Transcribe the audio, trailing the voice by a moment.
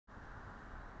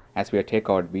as we are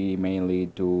takeout, we mainly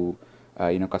do,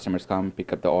 customers come,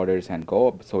 pick up the orders and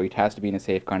go. So it has to be in a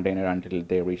safe container until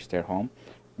they reach their home.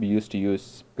 We used to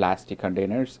use plastic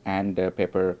containers and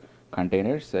paper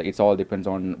containers. It all depends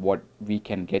on what we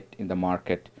can get in the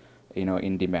market,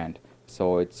 in demand.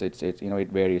 So it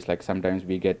varies. Like sometimes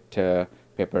we get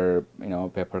paper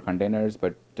containers,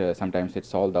 but sometimes it's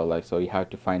sold out. Like, so you have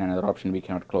to find another option. We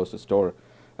cannot close the store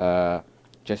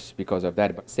just because of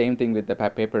that. But same thing with the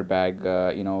paper bag.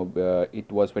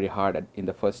 It was very hard in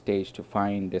the first stage to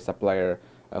find a supplier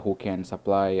who can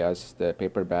supply us the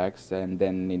paper bags, and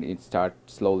then it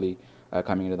starts slowly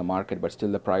coming into the market. But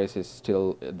still, the price is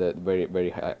still the very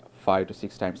high, 5 to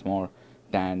 6 times more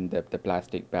than the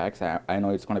plastic bags. I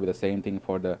know it's going to be the same thing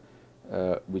for the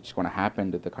which is going to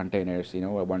happen to the containers.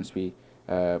 Once we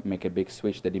make a big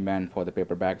switch, the demand for the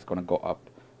paper bags is going to go up,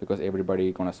 because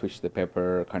everybody going to switch the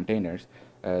paper containers.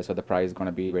 So the price is going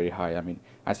to be very high. I mean,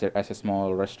 as a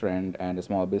small restaurant and a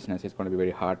small business, it's going to be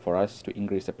very hard for us to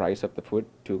increase the price of the food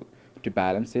to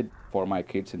balance it. For my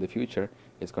kids in the future,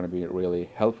 it's going to be really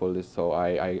helpful. So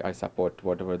I support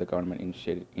whatever the government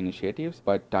initiatives,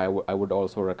 but I would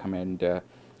also recommend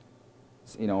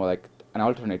like an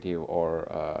alternative,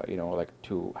 or like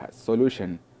to have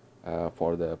solution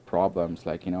for the problems,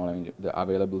 like the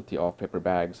availability of paper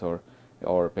bags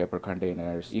or paper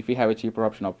containers. If we have a cheaper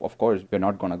option, of course we're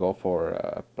not going to go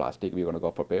for plastic, we're going to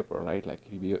go for paper, right? Like,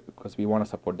 because we want to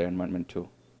support the environment too.